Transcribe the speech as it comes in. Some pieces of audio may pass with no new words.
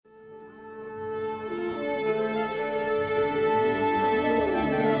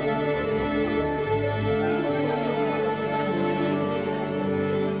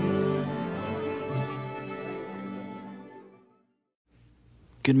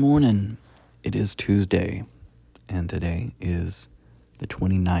Good morning. It is Tuesday, and today is the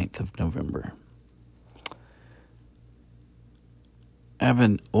 29th of November. I have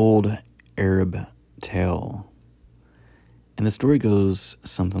an old Arab tale, and the story goes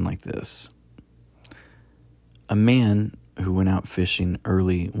something like this. A man who went out fishing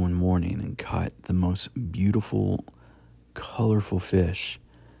early one morning and caught the most beautiful, colorful fish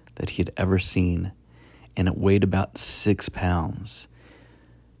that he had ever seen, and it weighed about 6 pounds.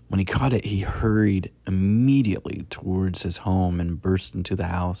 When he caught it, he hurried immediately towards his home and burst into the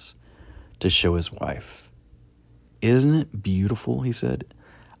house to show his wife. "Isn't it beautiful?" he said.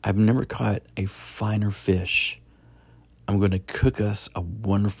 "I've never caught a finer fish. I'm going to cook us a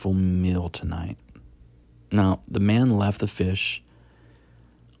wonderful meal tonight." Now, the man left the fish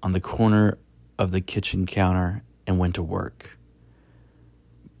on the corner of the kitchen counter and went to work.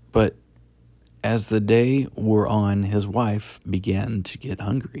 But as the day wore on, his wife began to get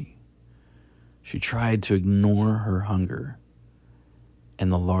hungry. She tried to ignore her hunger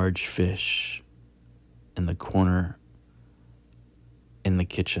and the large fish in the corner in the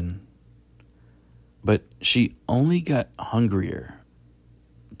kitchen. But she only got hungrier.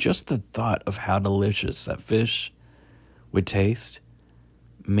 Just the thought of how delicious that fish would taste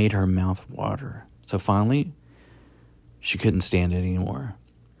made her mouth water. So finally, she couldn't stand it anymore.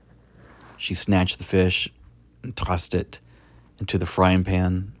 She snatched the fish and tossed it into the frying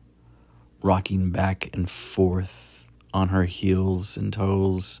pan, rocking back and forth on her heels and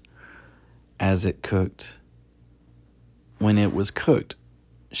toes as it cooked. When it was cooked,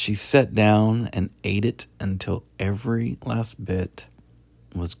 she sat down and ate it until every last bit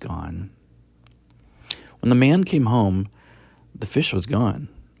was gone. When the man came home, the fish was gone.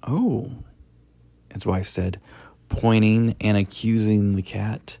 "Oh," his wife said, pointing and accusing the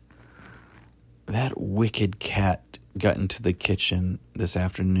cat. "That wicked cat got into the kitchen this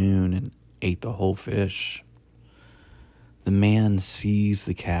afternoon and ate the whole fish." The man seized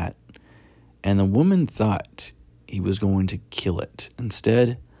the cat, and the woman thought he was going to kill it.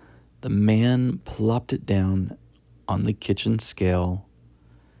 Instead, the man plopped it down on the kitchen scale.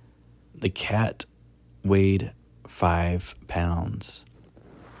 The cat weighed 5 pounds.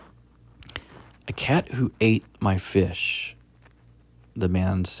 "A cat who ate my fish," the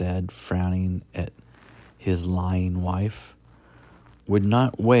man said, frowning at his lying wife, "would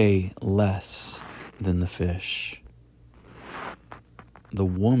not weigh less than the fish." The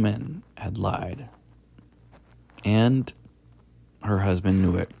woman had lied, and her husband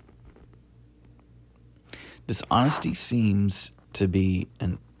knew it. Dishonesty seems to be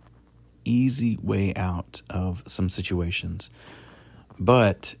an easy way out of some situations,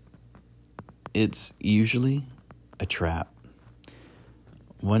 but it's usually a trap.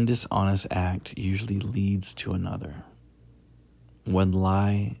 One dishonest act usually leads to another. One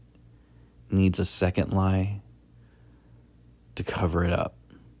lie needs a second lie to cover it up.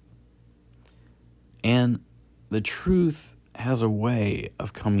 And the truth has a way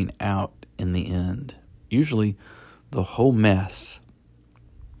of coming out in the end. Usually, the whole mess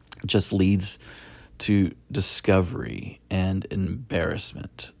just leads to discovery and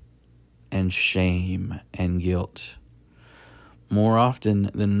embarrassment and shame and guilt. More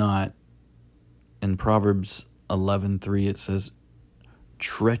often than not, in Proverbs 11:3, it says,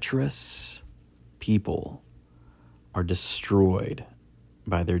 "Treacherous people are destroyed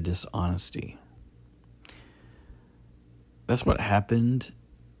by their dishonesty." That's what happened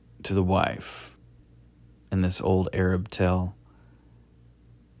to the wife in this old Arab tale.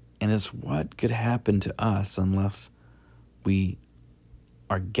 And it's what could happen to us unless we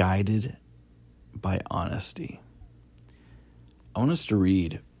are guided by honesty. I want us to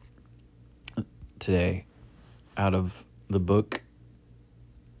read today out of the book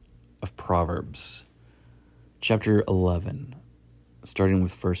of Proverbs, chapter 11, starting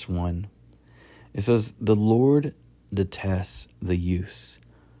with verse 1. It says, "The Lord detests the use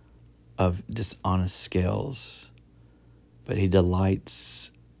of dishonest scales, but he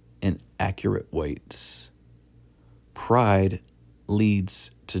delights in accurate weights. Pride leads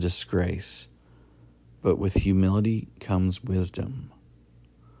to disgrace, but with humility comes wisdom.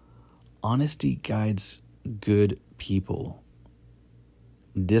 Honesty guides good people.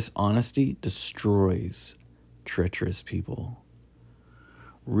 Dishonesty destroys treacherous people.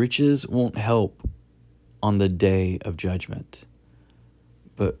 Riches won't help on the day of judgment,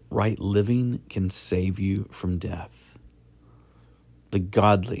 but right living can save you from death. The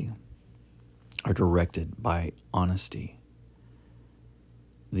godly are directed by honesty.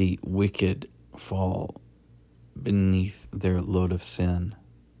 The wicked fall beneath their load of sin.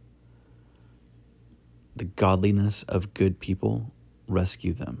 The godliness of good people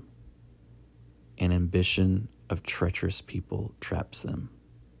rescue them. An ambition of treacherous people traps them.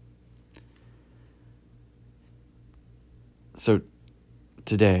 So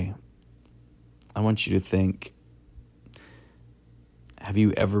today, I want you to think, have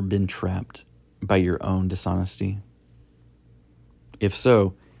you ever been trapped by your own dishonesty? If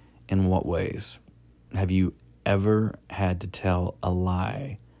so, in what ways? Have you ever had to tell a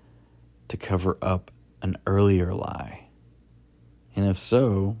lie to cover up an earlier lie? And if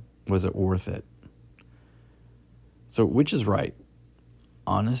so, was it worth it? So which is right?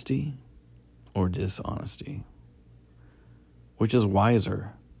 Honesty or dishonesty? Which is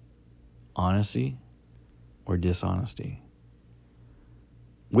wiser? Honesty or dishonesty?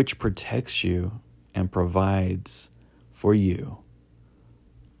 Which protects you and provides for you?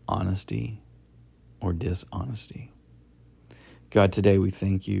 Honesty or dishonesty? God, today we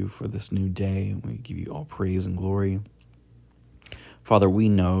thank you for this new day, and we give you all praise and glory. Father, we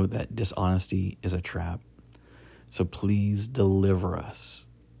know that dishonesty is a trap, so please deliver us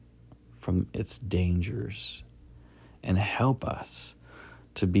from its dangers and help us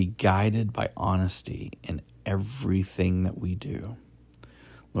to be guided by honesty in everything that we do.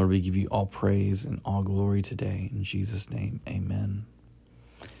 Lord, we give you all praise and all glory today. In Jesus' name, amen.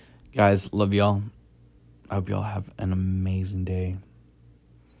 Guys, love y'all. I hope y'all have an amazing day.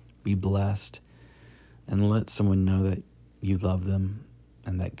 Be blessed, and let someone know that you love them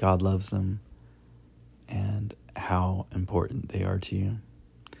and that God loves them and how important they are to you.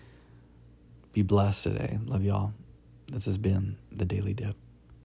 Be blessed today. Love y'all. This has been The Daily Dip.